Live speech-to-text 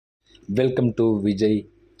Welcome to Vijay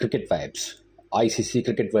Cricket Vibes. ICC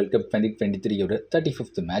Cricket World Cup 2023 ஓட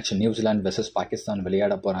 35th match New Zealand vs Pakistan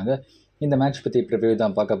விளையாட போகிறாங்க. இந்த match பற்றி ப்ரிவ்யூ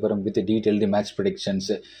தான் பார்க்க போகிறோம் with detailed match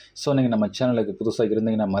predictions. So நீங்கள் நம்ம சேனலுக்கு புதுசாக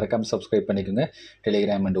இருந்தீங்கன்னா மறக்காமல் சப்ஸ்கிரைப் பண்ணிக்கோங்க.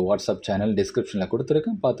 டெலிகிராம் அண்ட் வாட்ஸ்அப் சேனல் டிஸ்கிரிப்ஷனில்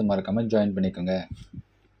கொடுத்துருக்கேன், பார்த்து மறக்காமல் ஜாயின் பண்ணிக்கோங்க.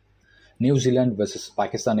 நியூசிலாந்து vs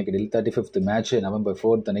பாகிஸ்தானுக்கு இடையில் 35th மேட்ச் November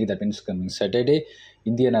 4th அன்னைக்கு, தட் மீன்ஸ் கமிங் சாட்டர்டே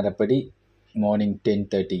இந்திய நேரப்படி மார்னிங்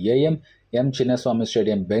 10:30 AM சின்னசுவாமி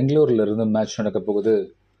ஸ்டேடியம் பெங்களூரிலிருந்து மேட்ச் நடக்க போகுது.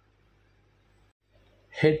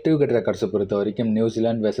 ஹெட் டு ஹெட் ரெக்கார்ட்ஸை பொறுத்த வரைக்கும்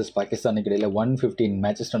நியூசிலாந்து vs பாகிஸ்தானுக்கு இடையில் 115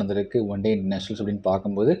 மேட்சஸ் நடந்திருக்கு ஒன் டே இன்டர்நேஷனல்ஸ் அப்படின்னு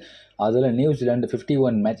பார்க்கும்போது. அதில் நியூசிலாந்து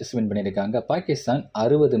 51 மேட்சஸ் வின் பண்ணியிருக்காங்க, பாகிஸ்தான்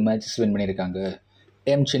 60 மேட்சஸ் வின் பண்ணியிருக்காங்க.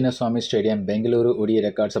 சின்னசுவாமி ஸ்டேடியம் பெங்களூரு ஒடிய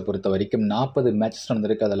ரெக்கார்ட்ஸை பொறுத்த வரைக்கும் 40 மேட்சஸ்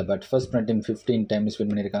நடந்திருக்கு. அதில் பேட் ஃபர்ஸ்ட் பண்ண டீம் 15 டைம்ஸ் வின்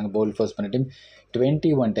பண்ணியிருக்காங்க, பவுல் ஃபர்ஸ்ட் பண்ண டீம்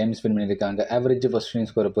 21 டைம்ஸ் வின் பண்ணியிருக்காங்க. ஆவரேஜ் ஃபர்ஸ்ட்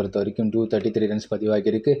இன்னிங்ஸ் ஸ்கோரை பொறுத்த வரைக்கும் 233 ரன்ஸ்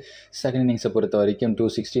பதிவாகியிருக்கு. செகண்ட் இன்னிங்ஸை பொறுத்த வரைக்கும்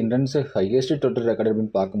 216 ரன்ஸ். ஹையஸ்ட் டோட்டல் ரெக்கார்ட்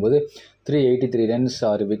அப்படின்னு பார்க்கும்போது 383 ரன்ஸ்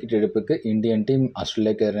 6 விக்கெட் எடுப்புக்கு இந்தியன் டீம்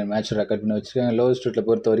ஆஸ்திரேலியாவுக்கு மேட்ச் ரெக்கார்ட் பண்ணி வச்சிருக்காங்க. லோவஸ்ட் ரேட்டில்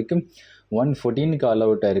பொறுத்த வரைக்கும் 114 ஆல்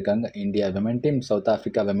அவுட் ஆயிருக்காங்க India women team south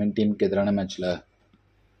Africa women டீமுக்கு எதிரான மேட்ச்சில்.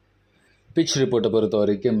 பிச் ரிப்போர்ட்டை பொறுத்த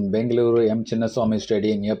வரைக்கும் பெங்களூரு சின்னசுவாமி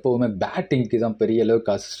ஸ்டேடியம் எப்போவுமே பேட்டிங்க்கு தான் பெரிய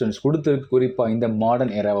அளவுக்கு அசிஸ்டன்ஸ் கொடுத்துருக்கு, குறிப்பாக இந்த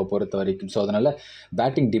மாடர்ன் ஏராவை பொறுத்த வரைக்கும். ஸோ அதனால்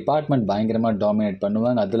பேட்டிங் டிபார்ட்மெண்ட் பயங்கரமாக டாமினேட்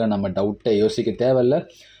பண்ணுவாங்க, அதில் நம்ம டவுட்டை யோசிக்க தேவையில்லை.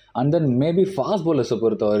 அண்ட் தென் மேபி ஃபாஸ்ட் பவுலர்ஸை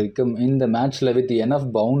பொறுத்த வரைக்கும் இந்த மேட்ச்சில் வித் எனஃப்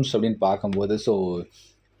பவுன்ஸ் அப்படின்னு பார்க்கும்போது, ஸோ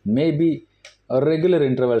மேபி ரெகுலர்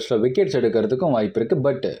இன்டர்வல்ஸில் விக்கெட்ஸ் எடுக்கிறதுக்கும் வாய்ப்பு இருக்குது.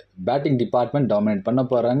 பட் பேட்டிங் டிபார்ட்மெண்ட் டாமினேட் பண்ண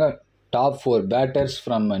போகிறாங்க. டாப் 4 பேட்டர்ஸ்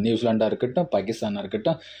ஃப்ரம் நியூசிலாண்டாக இருக்கட்டும் பாகிஸ்தானாக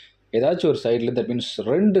இருக்கட்டும், ஏதாச்சும் ஒரு சைடில் தட் மீன்ஸ்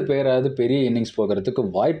 2 பேராவது பெரிய இன்னிங்ஸ் போகிறதுக்கு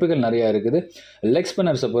வாய்ப்புகள் நிறையா இருக்குது. லெக்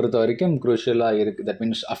ஸ்பின்னர்ஸை பொறுத்த வரைக்கும் குரூஷியலாக இருக்குது. That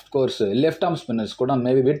means of course left arm spinners கூட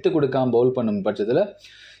மேபி விட்டு கொடுக்காம பவுல் பண்ணும் பட்சத்தில்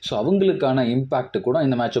ஸோ அவங்களுக்கான இம்பேக்ட் கூட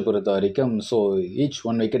இந்த மேட்சை பொறுத்த வரைக்கும் ஸோ ஈச்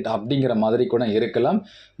 1 விக்கெட் அப்படிங்கிற மாதிரி கூட இருக்கலாம்.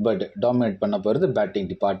 பட் டாமினேட் பண்ண போகிறது பேட்டிங்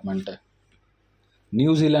டிபார்ட்மெண்ட்டு.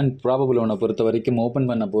 நியூசிலாந்து ப்ராபபிள் ஒன்றை பொறுத்த வரைக்கும் ஓப்பன்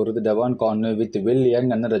பண்ண போகிறது Devon corner with will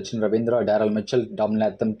young and Rachin Ravindra, Daryl Mitchell, Tom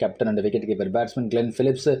Latham captain and wicket keeper batsman, Glenn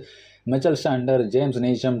Phillips, Mitchell Santner, James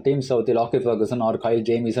Neesham, team சவுத்தில் லாக்கி Ferguson R Kyle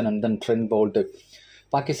Jamieson and then trend bowled.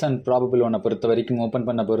 Pakistan probable ஒன்றை பொறுத்த வரைக்கும் open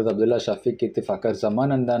பண்ண போகிறது Abdullah Shafiq, fucker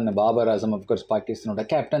Zaman and then Babur awesome, of course பாகிஸ்தானோட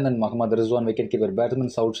captain, then Mohammed Rizwan wicket keeper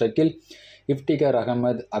batsman, south Shakeel, இஃப்டிகர்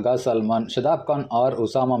Ahmed, Agha Salman, Shadab Khan R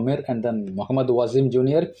Usama Mir and then Mohammed Wasim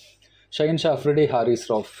junior, ஷஹின் Shah Afridi, Harris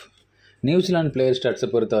Rauf. New Zealand player ஸ்டாட்ஸை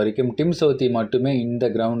பொறுத்த வரைக்கும் Tim Southee மட்டுமே இந்த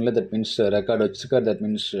கிரவுண்டில் தட் மீன்ஸ் ரெக்கார்டு வச்சுருக்கார். தட்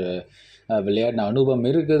மீன்ஸ் விளையாடின அனுபவம்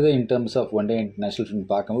இருக்குது in terms of one day international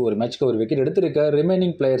பார்க்கும்போது. ஒரு மேட்ச்க்கு ஒரு விக்கெட் எடுத்திருக்கார்.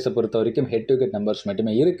 ரிமைனிங் பிளேயர்ஸை பொறுத்த வரைக்கும் ஹெட் டு ஹெட் நம்பர்ஸ்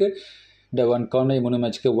மட்டுமே இருக்குது. Devon corner 3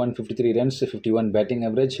 மேட்ச்க்கு 153 runs, 51 batting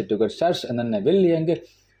average, head to head stats. And then will young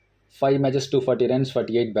 5 matches 240 runs,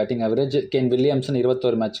 48 batting average. Kane Williamson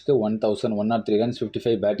 21 மேட்ச்க்கு 1103 runs,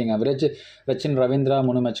 55 batting average. Rachin Ravindra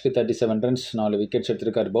 3 மேட்ச்க்கு 37 runs, 4 wickets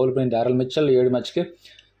எடுத்திருக்கார். Pavul பண்ணி Daryl Mitchell 7 மேட்ச்க்கு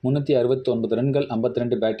 369 ரன்கள்,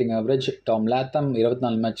 52 batting average. Tom Latham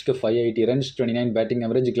 24 மேட்ச்க்கு 580 runs, 29 batting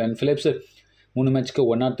average. Glenn Phillips 3 மேட்ச்க்கு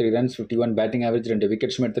 103 runs, 51 batting average, 2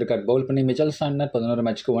 wickets எடுத்திருக்கார். Pavul பண்ணி Mitchell Santner 11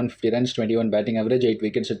 மேட்ச்க்கு 150 runs, 21 batting average, 8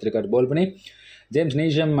 wickets எடுத்திருக்கார். Pavul பண்ணி James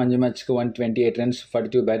Neesham 5 மேட்ச்க்கு 128 runs,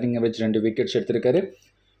 42 batting average, 2 wickets எடுத்திருக்காரு.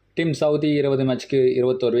 Dim Saudi 20 மேட்ச்க்கு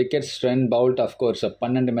 21 wickets, trend bowled of course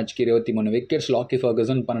 12 மேட்ச்க்கு 23 wickets, லாக்கி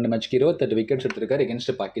Ferguson 12 மேட்ச்க்கு 28 wickets எடுத்திருக்காரு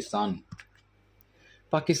against Pakistan.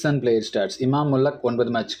 Pakistan player stats இமாம் உல்லக்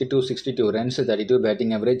 9 மேட்ச்க்கு 262 runs, 32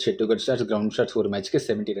 batting average, head to head stats, ground stats 1 மேட்ச்க்கு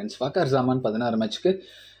 70 runs. Fucker Zaman 16 மேட்ச்க்கு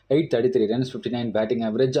 833 runs, 59 batting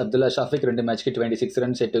average. Abdullah Shafiq 2 மேட்ச்க்கு 26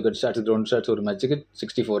 runs, head to head stats, ground stats 1 மேட்ச்க்கு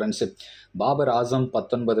 64 runs. Babur awesome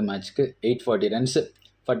 19 மேட்ச்க்கு 840 runs,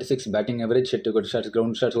 46 batting average, head to head stats,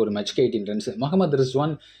 ground stats 1 மேட்ச்க்கு 18 runs. Mohammed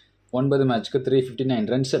Rizwan 9 மேட்ச்க்கு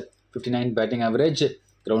 359 runs, 59 batting average,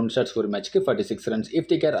 ground stats 1 மேட்ச்க்கு 46 runs.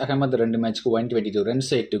 இஃப்டிகர் Ahmed 2 மேட்ச்க்கு 122 runs,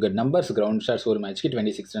 head to head numbers, ground stats 1 மேட்ச்க்கு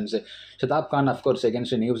 26 runs. Shadab Khan of course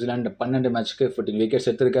against New Zealand 12 மேட்ச்க்கு 14 wickets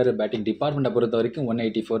எடுத்திருக்காரு. Batting டிபார்ட்மெண்ட்டை பொறுத்த வரைக்கும்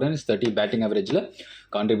 184 runs, 30 batting அவரேஜில்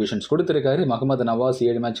contributions கொடுத்திருக்காரு. Mohammed Nawaz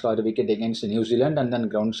 7 மேட்ச்க்கு 6 wicket against New Zealand and then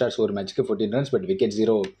ground stats 1 மேட்ச்க்கு 14 runs, but wicket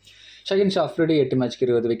 0. ஷஹின் Shah Afridi 8 மேட்ச்க்கு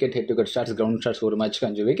 20 wicket, head to head stats, ground stats 1 மேட்ச்க்கு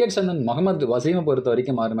 5 wickets. And then Mohammed வசீமை பொறுத்த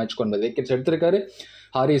வரைக்கும் 6 மேட்ச்க்கு 9 wickets எடுத்திருக்காரு.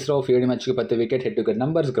 Harris Rauf 7 மேட்ச்க்கு 10 wicket, head to head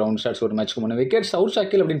numbers, ground stats 1 மேட்ச்க்கு 3 wicket. South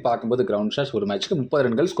Shakeel அப்படின்னு பார்க்கும்போது ground stats 1 மேட்ச்க்கு 30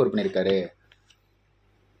 ரன்கள் score பண்ணியிருக்காரு.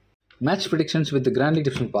 Match predictions with grand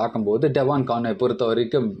டிப்ஷன் பார்க்கும்போது Devon corner பொறுத்த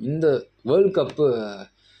வரைக்கும் இந்த வேர்ல்ட் கப்பு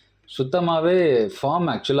சுத்தமாகவே ஃபார்ம்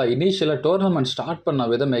ஆக்சுவலாக இனிஷியலாக டோர்னமெண்ட் ஸ்டார்ட் பண்ண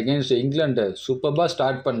விதம் எகெயின்ஸ்ட் இங்கிலாண்டு சூப்பராக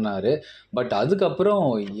ஸ்டார்ட் பண்ணார். பட் அதுக்கப்புறம்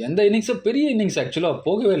எந்த இன்னிங்ஸும் பெரிய இன்னிங்ஸ் ஆக்சுவலாக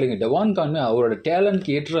போகவே இல்லைங்க. டெவான் கான்வே அவரோட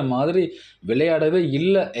டேலண்ட்க்கு ஏற்ற மாதிரி விளையாடவே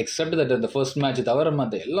இல்லை. எக்ஸப்ட் தட் அந்த ஃபர்ஸ்ட் மேட்ச் தவிர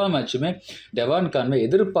மற்ற எல்லா மேட்சுமே டெவான் கான்வே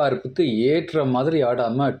எதிர்பார்ப்புக்கு ஏற்ற மாதிரி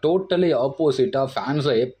ஆடாமல் டோட்டலி ஆப்போசிட்டாக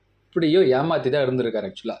ஃபேன்ஸை எப்படியோ ஏமாற்றி தான் இருந்திருக்காரு.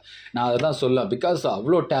 ஆக்சுவலாக நான் அதை தான் சொல்லலாம். பிகாஸ்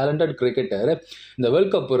அவ்வளோ டேலண்டட் கிரிக்கெட்டர் இந்த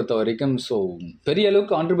வேர்ல்ட் கப் பொறுத்த வரைக்கும். ஸோ பெரிய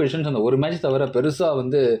அளவுக்கு கான்ட்ரிபியூஷன்ஸ் அந்த ஒரு மேட்ச் தவிர பெருசாக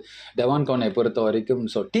வந்து டெவான் கான்வே பொறுத்த வரைக்கும்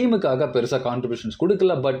ஸோ டீமுக்காக பெருசாக கான்ட்ரிபியூஷன்ஸ்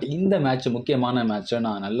கொடுக்கல. பட் இந்த மேட்ச் முக்கியமான மேட்ச்சை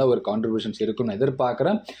நான் நல்ல ஒரு கான்ட்ரிபியூஷன்ஸ் இருக்குன்னு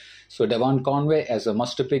எதிர்பார்க்குறேன். So Devon Conway as a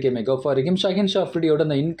must big May go for him. Shaheen ஷாஃப்ரிடியோட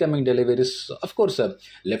அந்த இன்கமிங் டெலிவரிஸ் அஃப்கோர்ஸ்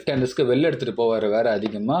லெஃப்ட் ஹேண்டர்ஸ்க்கு வெளில எடுத்துகிட்டு போவார் வேறு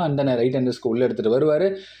அதிகமாக, அந்த ரைட் ஹேண்டர்ஸ்க்கு உள்ளே எடுத்துகிட்டு வருவார்.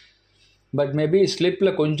 பட் மேபி ஸ்லிப்பில்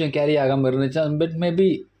கொஞ்சம் கேரி ஆகாமல் இருந்துச்சு. பட் மேபி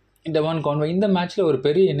டெவான் கான்வே இந்த மேட்ச்சில் ஒரு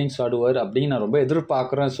பெரிய இன்னிங்ஸ் ஆடுவார் அப்படின்னு நான் ரொம்ப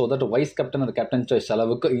எதிர்பார்க்குறேன். ஸோ தட் வைஸ் கேப்டன் ஒரு கேப்டன் சாய்ஸ்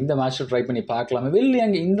அளவுக்கு இந்த மேட்ச்சில் ட்ரை பண்ணி பார்க்கலாமே.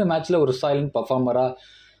 வில்லியங் இந்த மேட்ச்சில் ஒரு சைலண்ட் பர்ஃபார்மராக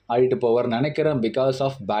ஆடிட்டு போவார் நினைக்கிறேன். Because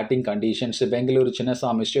of batting conditions Bengaluru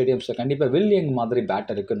Chinnasamy ஸ்டேடியம்ஸில் கண்டிப்பாக வில்லியங் மாதிரி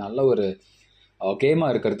பேட்டருக்கு நல்ல ஒரு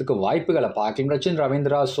கேமாக இருக்கிறதுக்கு வாய்ப்புகளை பார்க்கலாம். ரச்சின்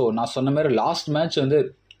ரவீந்திரா ஸோ நான் சொன்ன மாதிரி லாஸ்ட் மேட்ச் வந்து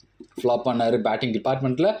ஃப்ளாப் பண்ணார் பேட்டிங்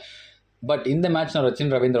டிபார்ட்மெண்ட்டில். பட் இந்த மேட்ச் நான்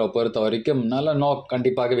ரச்சின் ரவீந்திராவை பொறுத்த வரைக்கும் நல்ல நாக்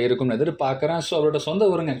கண்டிப்பாகவே இருக்கும்னு எதிர்பார்க்குறேன். ஸோ அவரோட சொந்த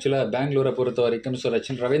ஊருங்க ஆக்சுவலாக பெங்களூரை பொறுத்த வரைக்கும். ஸோ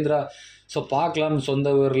ரச்சின் ரவீந்திரா ஸோ பார்க்கலாம்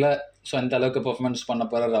சொந்த ஊரில் ஸோ எந்த அளவுக்கு பர்ஃபார்மன்ஸ் பண்ண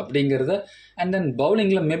போகிறாரு அப்படிங்கிறத. அண்ட் தென்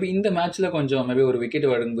பவுலிங்கில் மேபி இந்த மேட்ச்சில் கொஞ்சம் மேபி ஒரு விக்கெட்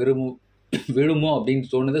விழுமோ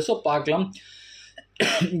அப்படின்னு தோணுது. ஸோ பார்க்கலாம்.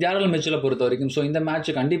 டேரல் மிச்சலை பொறுத்த வரைக்கும் ஸோ இந்த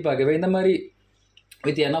மேட்ச் கண்டிப்பாகவே இந்த மாதிரி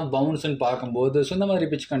வித் எனஃப் பவுன்ஸ்ன்னு பார்க்கும்போது ஸோ இந்த மாதிரி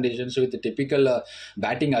pitch conditions with typical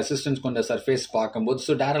batting assistance கொண்ட சர்ஃபேஸ் பார்க்கும்போது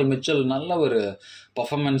ஸோ டேரல் மிச்சல் நல்ல ஒரு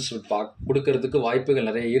பர்ஃபார்மன்ஸ் கொடுக்கறதுக்கு வாய்ப்புகள்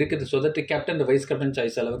நிறைய இருக்குது. So that captain vice captain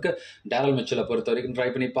choice அளவுக்கு டேரல் மிச்சலை பொறுத்த வரைக்கும் ட்ரை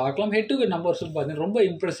பண்ணி பார்க்கலாம். ஹெட் டு ஹெட் நம்பர்ஸ் பார்த்தீங்கன்னா ரொம்ப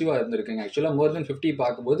இம்ப்ரெசிவாக இருந்திருக்குங்க. ஆக்சுவலாக மோர் தென் 50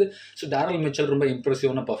 பார்க்கும்போது ஸோ டேரல் மிச்சல் ரொம்ப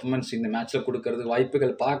இம்ப்ரெசிவான பர்ஃபார்மன்ஸ் இந்த மேட்ச்சில் கொடுக்கறதுக்கு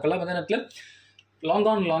வாய்ப்புகள் பார்க்கலாம். அதே நேரத்தில் long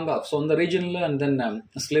on long off so அந்த ரீஜனில் and then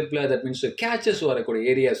ஸ்லிப்பில் that means catches வரக்கூடிய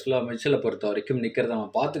ஏரியாஸில் மிச்சலை பொறுத்த வரைக்கும் நிற்கிறத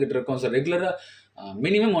நம்ம பார்த்துக்கிட்டு இருக்கோம். ஸோ ரெகுலராக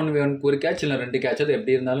மினிமம் 1 ஒரு கேட்ச் இல்லை 2 கேட்ச் அது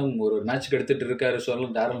எப்படி இருந்தாலும் ஒரு மேட்ச்க்கு எடுத்துகிட்டு இருக்காரு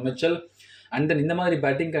சொல்லலாம் டேரல் மிச்சல். அண்ட் தென் இந்த மாதிரி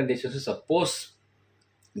பேட்டிங் கண்டிஷன்ஸ் சப்போஸ்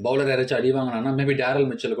பவுலர் யாராச்சும் அடி வாங்கினாங்கன்னா மேபி டேரல்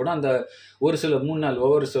மிச்சல் கூட அந்த ஒரு சில 3-4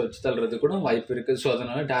 ஓவர்ஸ் வச்சு தள்ளுறது கூட வாய்ப்பு இருக்குது. ஸோ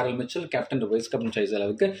அதனால Daryl Mitchell captain vice captain choice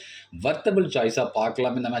அளவுக்கு வர்த்தபிள் சாய்ஸாக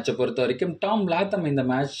பார்க்கலாம் இந்த மேட்சை பொறுத்த வரைக்கும். டாம் லாத்தம் இந்த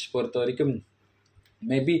மேட்ச் பொறுத்த வரைக்கும்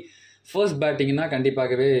மேபி ஃபர்ஸ்ட் பேட்டிங்னா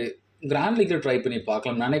கண்டிப்பாகவே கிராண்ட் லீக்கில் ட்ரை பண்ணி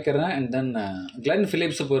பார்க்கலாம் நினைக்கிறேன். அண்ட் தென் கிளென்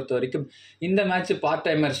ஃபிலிப்ஸை பொறுத்த வரைக்கும் இந்த மேட்ச் பார்ட்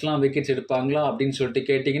டைமர்ஸ்லாம் விக்கெட்ஸ் எடுப்பாங்களா அப்படின்னு சொல்லிட்டு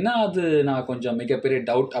கேட்டிங்கன்னா அது நான் கொஞ்சம் மிகப்பெரிய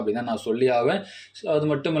டவுட் அப்படி தான் நான் சொல்லி ஆவேன். ஸோ அது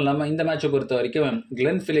மட்டும் இல்லாமல் இந்த மேட்சை பொறுத்த வரைக்கும்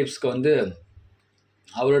கிளென் ஃபிலிப்ஸ்க்கு வந்து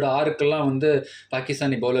அவரோட ஆறுக்கெல்லாம் வந்து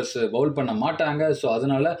பாகிஸ்தானி பவுலர்ஸ் பவுல் பண்ண மாட்டாங்க. ஸோ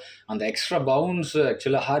அதனால அந்த எக்ஸ்ட்ரா பவுன்ஸ்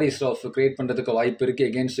ஆக்சுவலாக ஹாரிஸ் ராஃப் கிரியேட் பண்ணுறதுக்கு வாய்ப்பு இருக்குது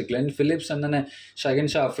against Glenn Philips. And then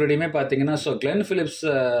Shaheen Shah அஃப்ரிடியுமே பார்த்தீங்கன்னா ஸோ கிளென் ஃபிலிப்ஸ்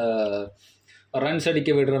ரன்ஸ் அடிக்க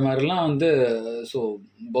விடுற மாதிரிலாம் வந்து ஸோ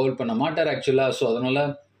பவுல் பண்ண மாட்டார் ஆக்சுவலாக. ஸோ அதனால்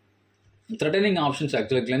த்ரெட்டனிங் ஆப்ஷன்ஸ்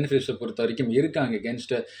ஆக்சுவலாக கிளென் ஃபிலிப்ஸை பொறுத்த வரைக்கும் இருக்காங்க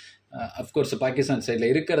எகெயின்ஸ்ட் அஃப்கோர்ஸ் பாகிஸ்தான்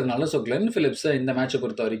சைடில் இருக்கிறதுனால. ஸோ கிளென் ஃபிலிப்ஸை இந்த மேட்சை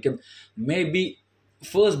பொறுத்த வரைக்கும் மேபி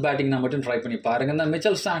ஃபர்ஸ்ட் பேட்டிங்னா மட்டும் ட்ரை பண்ணி பாருங்கள். இந்த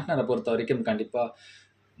மிச்சல் சாண்ட்னரை பொறுத்த வரைக்கும் கண்டிப்பாக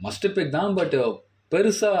மஸ்ட் பிக் தான். பட்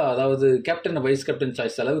பெருசாக அதாவது கேப்டன் வைஸ் கேப்டன்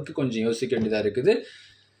சாய்ஸ் அளவுக்கு கொஞ்சம் யோசிக்க வேண்டியதாக இருக்குது.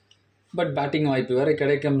 பட் பேட்டிங் வாய்ப்பு வேறு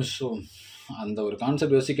கிடைக்கும். ஸோ அந்த ஒரு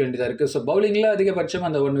கான்செப்ட் யோசிக்க வேண்டியதாக இருக்குது. ஸோ பவுலிங்கில் அதிகபட்சம்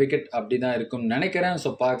அந்த 1 விக்கெட் அப்படி தான் இருக்கும்னு நினைக்கிறேன்.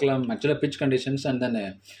 ஸோ பார்க்கலாம் ஆக்சுவலாக pitch conditions and then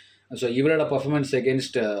so இவரோட performance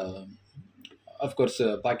against of course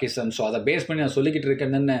Pakistan. So அதை பேஸ் பண்ணி நான் சொல்லிக்கிட்டு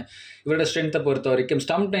இருக்கேன். என்ன இவரோட ஸ்ட்ரென்த்தை பொறுத்த வரைக்கும்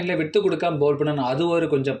ஸ்டம்ப் லைனில் விட்டு கொடுக்காம பவுல் பண்ணணும், அது ஒரு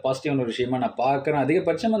கொஞ்சம் பாசிட்டிவான ஒரு விஷயமா நான் பார்க்குறேன்.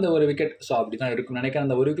 அதிகபட்சம் அந்த 1 விக்கெட் ஸோ அப்படி தான் இருக்கும்னு நினைக்கிறேன்.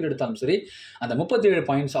 அந்த 1 விக்கெட் எடுத்தாலும் சரி அந்த 37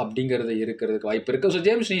 பாயிண்ட்ஸ் அப்படிங்கிறது இருக்கிறதுக்கு வாய்ப்பு இருக்குது. ஸோ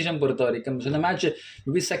ஜேம்ஸ் நீஷம் பொறுத்த வரைக்கும் ஸோ இந்த மேட்ச்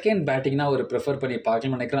மேபி செகண்ட் பேட்டிங்னா ஒரு ப்ரிஃபர் பண்ணி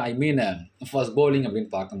பார்க்கணும்னு நினைக்கிறேன். ஐ மீன் ஃபர்ஸ்ட் பவுலிங்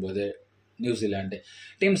அப்படின்னு பார்க்கும்போது New Zealand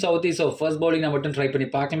team Southee. So first bowling மட்டும் ட்ரை பண்ணி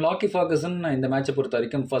பார்க்கலாம். லாக்கி ஃபர்கசன் இந்த மேட்சை பொறுத்த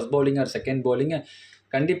வரைக்கும் first bowling R second bowling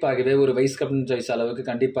கண்டிப்பாகவே ஒரு வைஸ் கேப்டன் சாய்ஸ் அளவுக்கு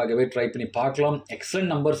கண்டிப்பாகவே ட்ரை பண்ணி பார்க்கலாம்.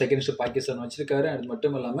 எக்ஸலண்ட் நம்பர் செகண்ட்ஸ் பாகிஸ்தான் வச்சிருக்காரு. அது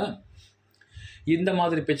மட்டும் இல்லாமல் இந்த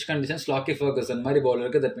மாதிரி பிச் கண்டிஷன்ஸ் லாக்கி ஃபர்கசன் மாதிரி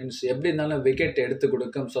பவுலருக்கு தட் மீன்ஸ் எப்படி இருந்தாலும் விக்கெட் எடுத்து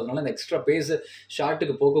கொடுக்கும். ஸோ அதனால அந்த எக்ஸ்ட்ரா பேஸ்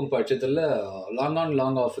ஷார்ட்டுக்கு போகும் பட்சத்தில் long on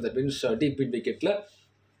long off that means deep mid விக்கெட்டில்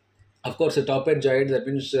of course top Ed ஜாயிட் that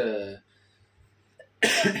means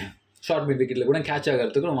short mid விக்கெட்டில் கூட கேட்ச்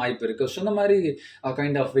ஆகிறதுக்கும் வாய்ப்பு இருக்குது. ஸோ இந்த மாதிரி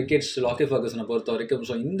கைண்ட் ஆஃப் விக்கெட்ஸ் லாக்கி ஃபர்கசனை பொறுத்த வரைக்கும்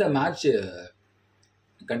ஸோ இந்த மேட்ச்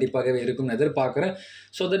கண்டிப்பாகவே இருக்கும்னு எதிர்பார்க்குறேன்.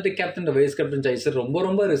 So that captain vice captain choice ரொம்ப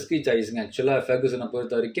ரொம்ப ரிஸ்கி சாய்ஸுங்க. ஆக்சுவலாக ஃபர்கசனை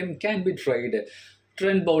பொறுத்த வரைக்கும் கேன் பி ட்ரைடு.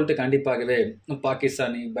 ட்ரெண்ட் பவுல்ட்டு கண்டிப்பாகவே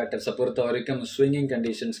பாகிஸ்தானி பேட்டர்ஸை பொறுத்த வரைக்கும் ஸ்விங்கிங்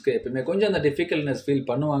கண்டிஷன்ஸ்க்கு எப்பவுமே கொஞ்சம் அந்த டிஃபிகல்ட்னஸ் ஃபீல்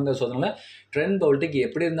பண்ணுவாங்க. ஸோ அதனால் ட்ரெண்ட் பவுல்ட்டுக்கு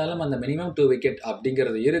எப்படி இருந்தாலும் அந்த மினிமம் 2 விக்கெட்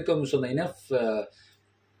அப்படிங்கிறது இருக்கும். ஸோ அந்த enough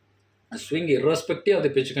swing irrespective of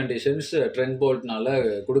the pitch conditions trend பவுல்ட்னால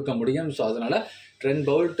கொடுக்க முடியும். ஸோ அதனால் ட்ரெண்ட்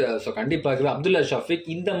பவுல்ட் ஸோ கண்டிப்பாகவே அப்துல்லா ஷஃபீக்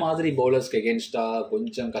இந்த மாதிரி பவுலர்ஸ்க்கு எகென்ஸ்டாக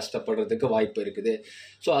கொஞ்சம் கஷ்டப்படுறதுக்கு வாய்ப்பு இருக்குது.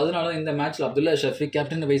 ஸோ அதனால இந்த மேட்ச்சில் Abdullah Shafique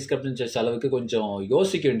captain vice captain choice அளவுக்கு கொஞ்சம்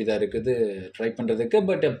யோசிக்க வேண்டியதாக இருக்குது ட்ரை பண்ணுறதுக்கு.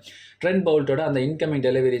 பட் ட்ரெண்ட் பவுல்ட்டோட அந்த இன்கமிங்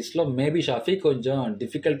டெலிவரிஸில் மேபி ஷஃபீக் கொஞ்சம்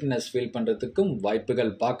டிஃபிகல்ட்னஸ் ஃபீல் பண்ணுறதுக்கும்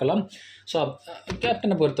வாய்ப்புகள் பார்க்கலாம். ஸோ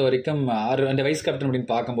கேப்டனை பொறுத்த வரைக்கும் அந்த வைஸ் கேப்டன்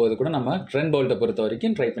அப்படின்னு பார்க்கும்போது கூட நம்ம ட்ரெண்ட் பவுல்ட்டை பொறுத்த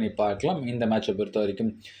வரைக்கும் ட்ரை பண்ணி பார்க்கலாம். இந்த மேட்சை பொறுத்த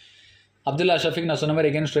வரைக்கும் அப்துல்லா ஷஃபீக் நான் சொன்ன மாதிரி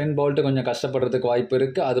எகென்ஸ்ட் ட்ரெண்ட் பவுல்ட்டு கொஞ்சம் கஷ்டப்படுறதுக்கு வாய்ப்பு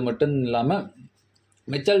இருக்குது. அது மட்டும் இல்லாமல்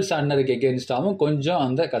மிச்சல் சாண்டனருக்கு எகென்ஸ்டாகவும் கொஞ்சம்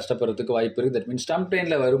அந்த கஷ்டப்படுறதுக்கு வாய்ப்பு இருக்குது. தட் மீன்ஸ் ஸ்டம்ப்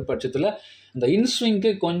லைனில் வரும் பட்சத்தில் அந்த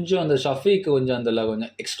இன்ஸ்விங்க்கு கொஞ்சம் அந்த ஷஃபீக்கு கொஞ்சம் அதில்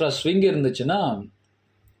கொஞ்சம் எக்ஸ்ட்ரா ஸ்விங் இருந்துச்சுன்னா,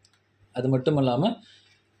 அது மட்டும் இல்லாமல்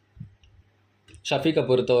ஷஃபீக்கை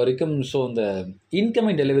பொறுத்த வரைக்கும் ஸோ இந்த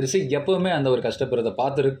இன்கமிங் டெலிவரிஸு எப்போவுமே அந்த ஒரு கஷ்டப்படுறதை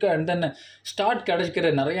பார்த்துருக்கு. அண்ட் தென் ஸ்டார்ட் கிடைக்கிற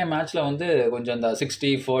நிறைய மேட்ச்சில் வந்து கொஞ்சம் அந்த 60,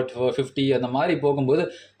 40, 50 அந்த மாதிரி போகும்போது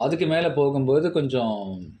அதுக்கு மேலே போகும்போது கொஞ்சம்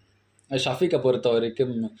ஷஃபீக்கை பொறுத்த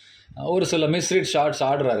வரைக்கும் ஒரு சில மிஸ்ரீட் ஷாட்ஸ்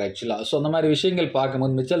ஆடுறாரு ஆக்சுவலாக. ஸோ அந்த மாதிரி விஷயங்கள்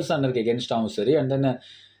பார்க்கும்போது மிச்சல் சாண்டனருக்கு எகென்ஸ்டாகவும் சரி, அண்ட் தென்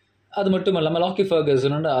அது மட்டும் இல்லாமல் லாக்கி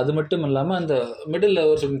ஃபர்கசன், அது மட்டும் இல்லாமல் அந்த மிடில்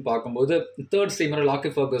ஓவர்ஸ் அப்படின்னு பார்க்கும்போது தேர்ட் சீமரை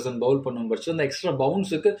லாக்கி ஃபர்கசன் பவுல் பண்ணும் பட்சம் அந்த எக்ஸ்ட்ரா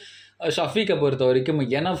பவுன்ஸுக்கு ஷஃபீக்கை பொறுத்த வரைக்கும்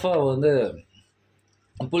எனஃபாக வந்து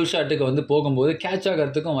புல் ஷாட்டுக்கு வந்து போகும்போது கேட்ச்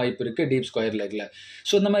ஆகிறதுக்கும் வாய்ப்பு இருக்குது டீப் ஸ்கொயர் லெக்கில்.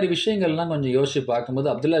 ஸோ இந்த மாதிரி விஷயங்கள்லாம் கொஞ்சம் யோசிச்சு பார்க்கும்போது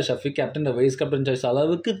Abdullah Shafique captain vice captain choice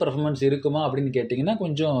அளவுக்கு பர்ஃபார்மன்ஸ் இருக்குமா அப்படின்னு கேட்டிங்கன்னா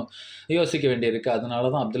கொஞ்சம் யோசிக்க வேண்டியிருக்கு. அதனால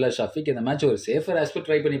தான் அப்துல்லா ஷஃபீக் இந்த மேட்ச் ஒரு சேஃபர் ஆஸ்பெக்ட்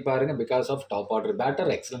ட்ரை பண்ணி பாருங்கள். Because of top order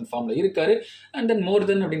batter, excellent ஃபார்மில் இருக்காரு. அண்ட் தென்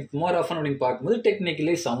மோர் ஆஃபன் அப்படின்னு பார்க்கும்போது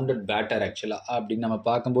டெக்னிக்கலி சவுண்டட் பேட்டர் ஆக்சுவலாக அப்படின்னு நம்ம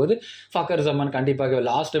பார்க்கும்போது ஃபக்கர் ஜமான் கண்டிப்பாக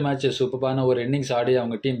லாஸ்ட் மேட்ச் சூப்பரான ஒரு இன்னிங்ஸ் ஆடி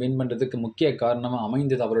அவங்க டீம் வின் பண்ணுறதுக்கு முக்கிய காரணமாக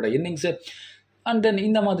அமைந்தது அவரோட இன்னிங்ஸு. அண்ட் தென்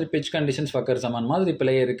இந்த மாதிரி பிச் கண்டிஷன்ஸ் ஃபக்கர் ஜமான் மாதிரி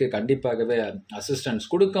பிளேயருக்கு கண்டிப்பாகவே அசிஸ்டன்ஸ்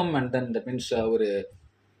கொடுக்கும். அண்ட் தென் தட் மீன்ஸ் ஒரு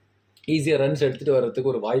ஈஸியாக ரன்ஸ் எடுத்துகிட்டு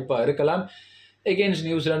வர்றதுக்கு ஒரு வாய்ப்பாக இருக்கலாம். எகெயின்ஸ்ட்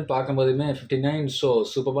நியூசிலாந்து பார்க்கும்போதுமே 59 ஸோ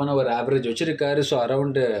சூப்பரான ஒரு ஆவரேஜ் வச்சுருக்காரு. ஸோ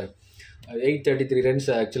அரௌண்டு 833 ரன்ஸ்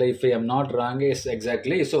ஆக்சுவலாக if I am not wrong is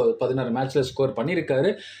exactly. So 16 மேட்ச்சில் ஸ்கோர்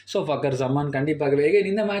பண்ணியிருக்காரு. ஸோ ஃபக்கர் ஜமான் கண்டிப்பாகவே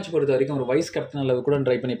இந்த மேட்ச் பொறுத்த வரைக்கும் ஒரு வைஸ் கேப்டன் அளவு கூட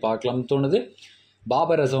ட்ரை பண்ணி பார்க்கலாம்னு தோணுது.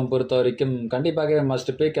 பாபர் அசம் பொறுத்த வரைக்கும் கண்டிப்பாக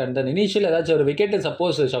must big. And then initial ஏதாச்சும் ஒரு விக்கெட்டு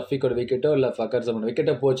சப்போஸ் ஷஃபீக்கோட விக்கெட்டோ இல்லை ஃபக்கர் ஜமான்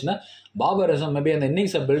விக்கெட்டோ போச்சுன்னா பாபர் அசம் மேபி அந்த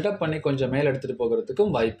இன்னிங்ஸை பில்டப் பண்ணி கொஞ்சம் மேலே எடுத்துகிட்டு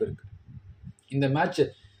போகிறதுக்கும் வாய்ப்பு இருக்குது. இந்த மேட்ச்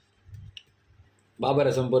பாபர்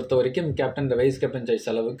அசம் பொறுத்த வரைக்கும் கேப்டன் வைஸ் கேப்டன் சாய்ஸ்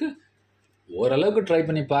அளவுக்கு ஓரளவுக்கு ட்ரை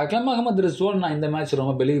பண்ணி பார்க்கலாம். முகமது ரிஸ்வான் நான் இந்த மேட்ச்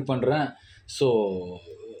ரொம்ப பிலீவ் பண்ணுறேன். ஸோ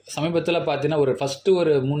சமீபத்தில் பார்த்தீங்கன்னா ஒரு ஃபஸ்ட்டு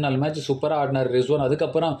ஒரு 3-4 மேட்ச் சூப்பராக ஆடினார் ரிஸ்வான்.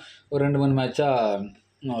 அதுக்கப்புறம் ஒரு 2-3 மேட்சாக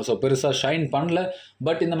ஸோ பெருசாக ஷைன் பண்ணல.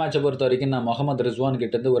 பட் இந்த மேட்சை பொறுத்த வரைக்கும் நான் முகமது ரிஸ்வான்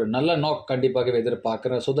கிட்டேருந்து ஒரு நல்ல நாக் கண்டிப்பாகவே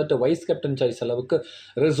எதிர்பார்க்குறேன். So that vice captain choice அளவுக்கு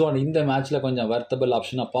ரிஸ்வான் இந்த மேட்ச்சில் கொஞ்சம் வர்த்தபிள்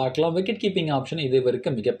ஆப்ஷனாக பார்க்கலாம். விக்கெட் கீப்பிங் ஆப்ஷன் இது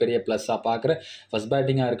வரைக்கும் மிகப்பெரிய ப்ளஸ்ஸாக பார்க்குறேன். ஃபர்ஸ்ட்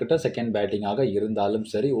பேட்டிங்காக இருக்கட்டும், செகண்ட் பேட்டிங்காக இருந்தாலும்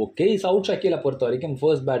சரி. ஓகே, சவுத் ஷக்கீலை பொறுத்த வரைக்கும்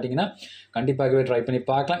ஃபர்ஸ்ட் பேட்டிங்னா கண்டிப்பாகவே ட்ரை பண்ணி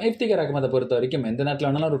பார்க்கலாம். இஃப்திகர் அகமதை பொறுத்த வரைக்கும் எந்த நேரத்தில்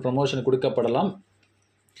வேணாலும் ஒரு ப்ரொமோஷன் கொடுக்கப்படலாம்.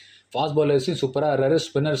 ஃபாஸ்ட் பாலர்ஸையும் சூப்பராக ஆடுறாரு,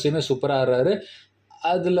 ஸ்பின்னர்ஸையுமே சூப்பராக ஆடுறாரு.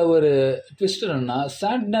 அதில் ஒரு ட்விஸ்ட் என்னன்னா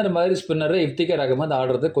சாண்ட்னர் மாதிரி ஸ்பின்னரை இஃப்திகர் அகமது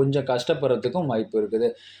ஆடுறது கொஞ்சம் கஷ்டப்படுறதுக்கும் வாய்ப்பு இருக்குது.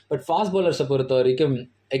 பட் ஃபாஸ்ட் பாலர்ஸை பொறுத்த வரைக்கும்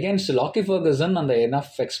எகென்ஸ்ட் லாக்கி ஃபர்கசன் அந்த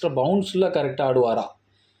எனஃப் எக்ஸ்ட்ரா பவுன்ஸில் கரெக்டாக ஆடுவாரா,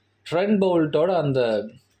 ட்ரெண்ட் பவுல்ட்டோட அந்த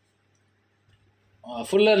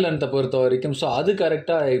ஃபுல்லர் லென்த்தை பொறுத்த வரைக்கும் ஸோ அது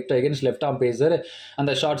கரெக்டாக எகென்ஸ்ட் லெஃப்ட் ஆர்ம் பேசர்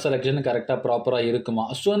அந்த ஷார்ட் செலெக்ஷன் கரெக்டாக ப்ராப்பராக இருக்குமா.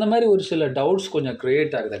 ஸோ அந்த மாதிரி ஒரு சில டவுட்ஸ் கொஞ்சம்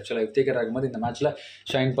க்ரியேட் ஆகுது ஆக்சுவலாக. இஃப்திகர் அகமது இந்த மேட்ச்சில்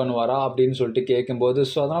ஷைன் பண்ணுவாரா அப்படின்னு சொல்லிட்டு கேட்கும்போது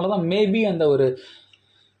ஸோ அதனால தான் மேபி அந்த ஒரு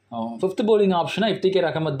 5th bowling ஆப்ஷனாக இஃப்திகர்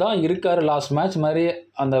அகமது தான் இருக்கார். லாஸ்ட் மேட்ச் மாதிரி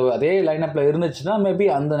அந்த அதே லைனப்பில் இருந்துச்சுன்னா மேபி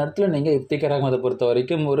அந்த நேரத்தில் நீங்கள் இஃப்திகர் அகமதை பொறுத்த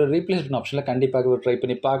வரைக்கும் ஒரு ரீப்ளேஸ்மெண்ட் ஆப்ஷனில் கண்டிப்பாக ட்ரை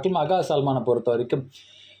பண்ணி பார்க்கலாம். அகா சல்மானை பொறுத்த வரைக்கும்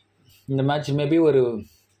இந்த மேட்ச் மேபி ஒரு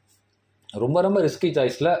ரொம்ப ரிஸ்கி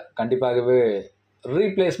சாய்ஸில் கண்டிப்பாகவே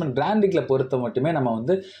ரீப்ளேஸ்மெண்ட் கிராண்ட் லீக்ல பொறுத்த மட்டுமே நம்ம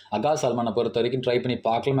வந்து அகா சல்மானை பொறுத்த வரைக்கும் ட்ரை பண்ணி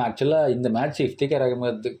பார்க்கலாம். ஆக்சுவலாக இந்த மேட்ச் இஃப்திகர்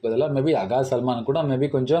அகமதுக்கு பதிலாக மேபி அகா சல்மான் கூட மேபி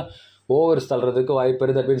கொஞ்சம் ஓவர்ஸ் தள்ளுறதுக்கு வாய்ப்பு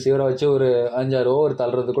இருக்குது. அப்படின்னு இவரை வச்சு ஒரு 5-6 ஓவர்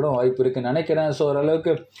தள்ளுறதுக்கு கூட வாய்ப்பு இருக்குன்னு நினைக்கிறேன். ஸோ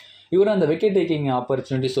ஓரளவுக்கு இவரும் அந்த விக்கெட் டேக்கிங்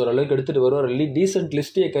ஆப்பர்ச்சுனிட்டிஸ் ஓரளவுக்கு எடுத்துகிட்டு வருவார். டீசென்ட்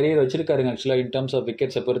லிஸ்டியை கரியர் வச்சிருக்காருங்க ஆக்சுவலாக இன் டர்ம்ஸ் ஆஃப்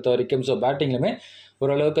விக்கெட்ஸை பொறுத்த வரைக்கும். ஸோ பேட்டிங்லுமே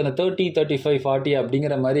ஓரளவுக்கு அந்த 30, 35, 40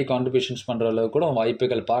 அப்படிங்கிற மாதிரி கான்ட்ரிபியூஷன்ஸ் பண்ணுற அளவுக்கு கூட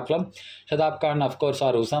வாய்ப்புகள் பார்க்கலாம். Shadab Khan of course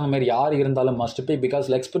R Usama மாரி யார் இருந்தாலும் மஸ்ட் பி.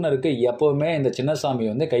 பிகாஸ் லெக் ஸ்பின்னருக்கு எப்போவுமே இந்த சின்னசாமி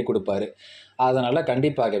வந்து கை கொடுப்பாரு. அதனால்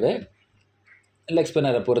கண்டிப்பாகவே லெக்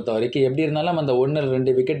ஸ்பின்னரை பொறுத்த வரைக்கும் எப்படி இருந்தாலும் அந்த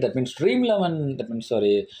 1-2 விக்கெட் தட் மீன்ஸ்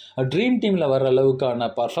ட்ரீம் டீமில் வர அளவுக்கான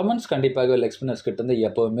பர்ஃபார்மன்ஸ் கண்டிப்பாக லெக் ஸ்பின்னர்ஸ் கிட்ட இருந்து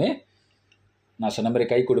எப்போவுமே நான் சொன்ன மாதிரி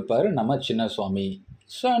கை கொடுப்பாரு நம்ம சின்ன சுவாமி.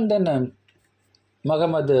 So and then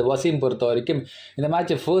Mohammed Wasim பொறுத்த வரைக்கும் இந்த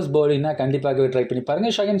மேட்ச் ஃபர்ஸ்ட் பவுலிங்னா கண்டிப்பாகவே ட்ரை பண்ணி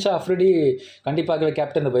பாருங்கள். ஷகின் ஷா அஃப்ரிடி கண்டிப்பாகவே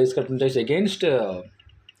captain vice captain choice against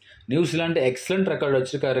New Zealand excellent record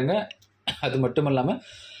வச்சுருக்காருங்க. அது மட்டும் இல்லாமல்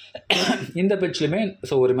இந்த பிட்ச்லையுமே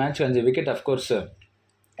ஸோ ஒரு மேட்ச் 5 விக்கெட் அஃப்கோர்ஸ்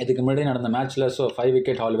இதுக்கு முன்னாடி நடந்த மேட்ச்சில் ஸோ 5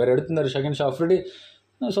 விக்கெட் ஹால் வேறு எடுத்திருந்தார் ஷகின் ஷா அஃப்ரிடி.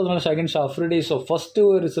 ஸோ அதனால் ஷகின் ஷா அஃப்ரிடி ஸோ ஃபஸ்ட்டு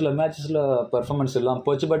ஒரு சில மேட்சஸில் பர்ஃபார்மன்ஸ் எல்லாம்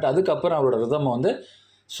போச்சு. பட் அதுக்கப்புறம் அவரோட ரிதம் வந்து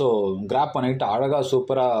ஸோ கிராப் பண்ணிக்கிட்டு அழகாக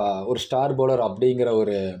சூப்பராக ஒரு ஸ்டார் பவுலர் அப்படிங்கிற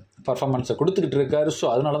ஒரு பர்ஃபார்மன்ஸை கொடுத்துக்கிட்டு இருக்காரு. ஸோ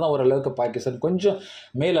அதனால தான் ஓரளவுக்கு பாகிஸ்தான் கொஞ்சம்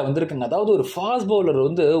மேலே வந்திருக்குங்க. அதாவது ஒரு ஃபாஸ்ட் பவுலர்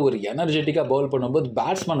வந்து ஒரு எனர்ஜெட்டிக்காக பவுல் பண்ணும்போது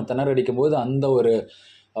பேட்ஸ்மேனை திணறடிக்கும் போது அந்த ஒரு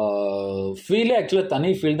ஃபீலே ஆக்சுவலாக தனி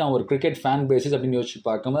ஃபீல் தான் ஒரு கிரிக்கெட் ஃபேன் பேசிஸ் அப்படின்னு யோசிச்சு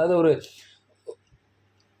பார்க்கும்போது. அதாவது ஒரு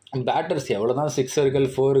பேட்டர்ஸ் எவ்வளோ தான் 6கள்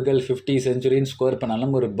 4கள் 50 செஞ்சுரின்னு ஸ்கோர்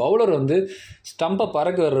பண்ணாலும் ஒரு பவுலர் வந்து ஸ்டம்பை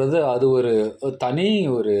பறக்க வர்றது அது ஒரு தனி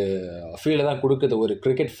ஒரு ஃபீலை தான் கொடுக்குது ஒரு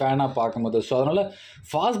கிரிக்கெட் ஃபேனாக பார்க்கும்போது. ஸோ அதனால்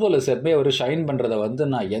ஃபாஸ்ட் பவுலர்ஸ் எப்போயே ஒரு ஷைன் பண்ணுறதை வந்து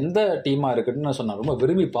நான் எந்த டீமாக இருக்குன்னு நான் சொன்னேன் ரொம்ப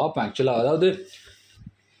விரும்பி பார்ப்பேன் ஆக்சுவலாக. அதாவது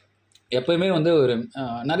எப்போயுமே வந்து ஒரு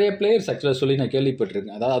நிறைய பிளேயர்ஸ் ஆக்சுவலாக சொல்லி நான்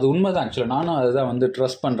கேள்விப்பட்டிருக்கேன். அதாவது அது உண்மை தான் ஆக்சுவலாக நானும் அதுதான் வந்து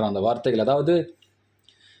ட்ரஸ்ட் பண்ணுறேன் அந்த வார்த்தைகள். அதாவது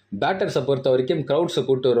பேட்டர்ஸை பொறுத்த வரைக்கும் க்ரௌட்ஸை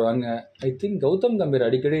கூப்பிட்டு வருவாங்க. ஐ திங்க் கௌதம் கம்பீர்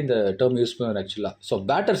அடிக்கடி இந்த டேர்ம் யூஸ் பண்ணுவார் ஆக்சுவலாக. ஸோ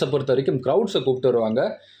பேட்டர்ஸை பொறுத்த வரைக்கும் க்ரௌட்ஸை கூப்பிட்டு வருவாங்க.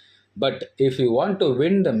 But if you want to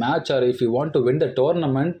win the match R if you want to win the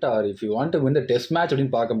tournament R if you want to win the test match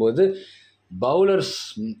அப்படின்னு பார்க்கும்போது பவுலர்ஸ்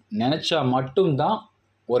நினச்சா மட்டும்தான்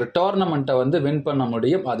ஒரு டோர்னமெண்ட்டை வந்து வின் பண்ண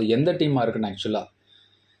முடியும். அது எந்த டீமாக இருக்குன்னு ஆக்சுவலாக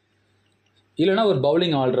இல்லைனா ஒரு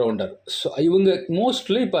பவுலிங் ஆல்ரவுண்டர். ஸோ இவங்க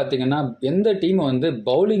மோஸ்ட்லி பார்த்தீங்கன்னா எந்த டீமை வந்து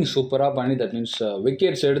பவுலிங் சூப்பராக பண்ணி தட் மீன்ஸ்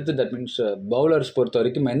விக்கெட்ஸ் எடுத்து தட் மீன்ஸ் பவுலர்ஸ் பொறுத்த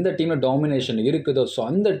வரைக்கும் எந்த டீமில் டாமினேஷன் இருக்குதோ ஸோ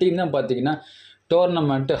அந்த டீம் தான் பார்த்தீங்கன்னா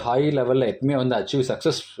டோர்னமெண்ட்டு ஹை லெவலில் எப்பவுமே வந்து அச்சீவ்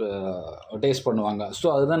சக்ஸஸ் டேஸ்ட் பண்ணுவாங்க. ஸோ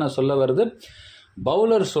அதுதான் நான் சொல்ல வருது.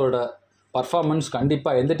 பவுலர்ஸோட பர்ஃபார்மன்ஸ்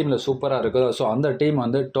கண்டிப்பாக எந்த டீமில் சூப்பராக இருக்குதோ ஸோ அந்த டீம்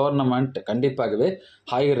வந்து டோர்னமெண்ட் கண்டிப்பாகவே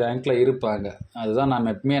ஹை ரேங்க்கில் இருப்பாங்க. அதுதான்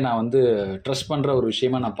நான் வந்து ட்ரஸ்ட் பண்ணுற ஒரு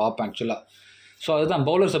விஷயமா நான் பார்ப்பேன் ஆக்சுவலாக. ஸோ அதுதான்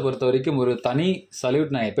பவுலர்ஸை பொறுத்த வரைக்கும் ஒரு தனி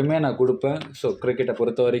சல்யூட் நான் எப்பவுமே நான் கொடுப்பேன். ஸோ கிரிக்கெட்டை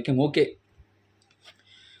பொறுத்த வரைக்கும் ஓகே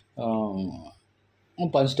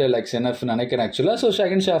பஞ்ச் டே லைக்ஸ் என்எஃப் நினைக்கிறேன் ஆக்சுவலாக. ஸோ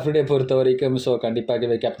ஷகின் ஷா அஃப்ரிடியை பொறுத்த வரைக்கும் ஸோ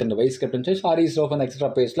கண்டிப்பாகவே captain vice captain choice. Harris Rauf அந்த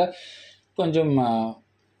எக்ஸ்ட்ரா பேஸில் கொஞ்சம்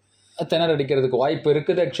திணற அடிக்கிறதுக்கு வாய்ப்பு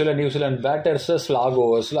இருக்குது ஆக்சுவலாக நியூசிலாந்து பேட்டர்ஸு ஸ்லாக்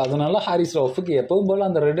ஓவர்ஸில். அதனால ஹாரிஸ் ரவுஃபுக்கு எப்பவும் போல்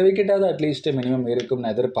அந்த 2 விக்கெட்டாவது அட்லீஸ்ட் மினிமம் இருக்கும்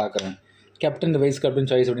நான் எதிர்பார்க்குறேன். கேப்டன் வைஸ் கேப்டன்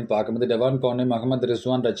சாய்ஸ் அப்படின்னு பார்க்கும்போது Devon Conway, Mohammed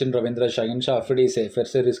Rizwan, Rachin Ravindra, Shaheen Shah Afridi,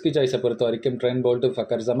 ஃபெர்ஸ் risky சாய்ஸை பொறுத்த வரைக்கும் ட்ரெண்ட் போல்ட்,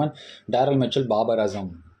 ஃபக்கர் ஜமான், டேரல் மிச்சல், பாபர்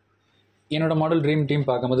அசம். என்னோட மாடல் ட்ரீம் டீம்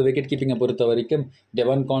பார்க்கும்போது விக்கெட் கீப்பிங்கை பொறுத்த வரைக்கும்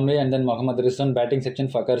Devon Conway and then Mohammed Rizwan, batting section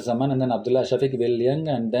fucker Zaman and then Abdullah Shafiq, will young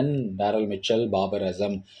and then Daryl Mitchell, Babur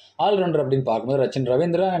Azam. Allrounder அப்படின்னு பார்க்கும்போது ரச்சின்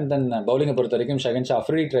ரவீந்திரா அண்ட் தென் பவுலிங்கை பொறுத்த வரைக்கும் Shaheen Shah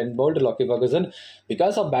Afridi, Trent Boult, லாக்கி Ferguson.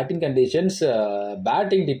 Because of batting conditions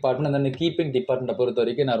batting department அந்த keeping டிபார்ட்மெண்ட்டை பொறுத்த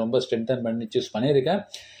வரைக்கும் நான் ரொம்ப ஸ்ட்ரென்தன் பண்ணி சூஸ் பண்ணியிருக்கேன்.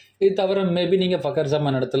 இது தவிர மேபி நீங்கள் ஃபக்கர்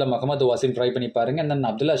ஜமான் இடத்துல முகமது வாசிம் ட்ரை பண்ணி பாருங்கள். அண்ட் தென்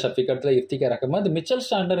அப்துல்லா ஷஃபிக் இடத்துல Iftikhar Ahmed, Mitchell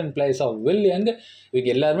standard in place of will young. இவங்க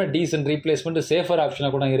எல்லாருமே டீசென்ட் ரீப்ளேஸ்மெண்ட் சேஃபர்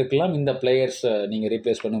ஆப்ஷனாக கூட இருக்கலாம். இந்த பிளேயர்ஸ் நீங்கள்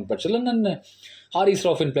ரீப்ளேஸ் பண்ணும் பட்சத்தில் தென் Harris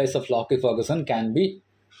Rauf in place of லாக்கி Ferguson can be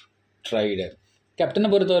dried.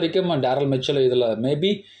 கேப்டனை பொறுத்த வரைக்கும் டேரல் மிச்சல் இதில்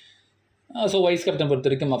மேபி. ஸோ வைஸ் கேப்டன் பொறுத்த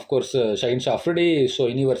வரைக்கும் of course Shaheen Shah Afridi so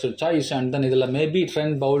universal choice. And then இதில் மேபி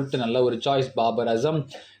ட்ரெண்ட் பவுல்ட் நல்ல ஒரு choice, Babur Azam,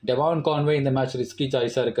 Devon Conway இந்த மேட்ச் ரிஸ்கி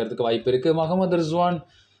சாய்ஸாக இருக்கிறதுக்கு வாய்ப்பு இருக்குது. Mohammed Rizwan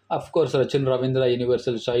of course Rachin Ravindra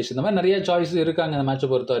universal choice. இந்த மாதிரி நிறைய சாய்ஸ் இருக்காங்க இந்த மேட்சை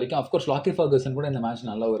பொறுத்த வரைக்கும். அஃப்கோர்ஸ் லாக்கி ஃபர்கூசன் கூட இந்த மேட்ச்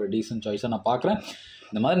நல்ல ஒரு டீசென்ட் சாய்ஸாக நான் பார்க்குறேன்.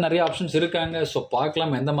 இந்த மாதிரி நிறைய ஆப்ஷன்ஸ் இருக்காங்க. ஸோ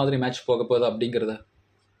பார்க்கலாம் எந்த மாதிரி மேட்ச் போக போகுது அப்படிங்கிறத.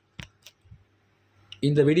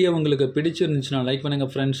 இந்த வீடியோ உங்களுக்கு பிடிச்சிருந்துச்சுன்னா லைக்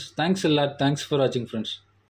பண்ணுங்கள் friends. Thanks a lot. Thanks for வாட்சிங் ஃப்ரெண்ட்ஸ்.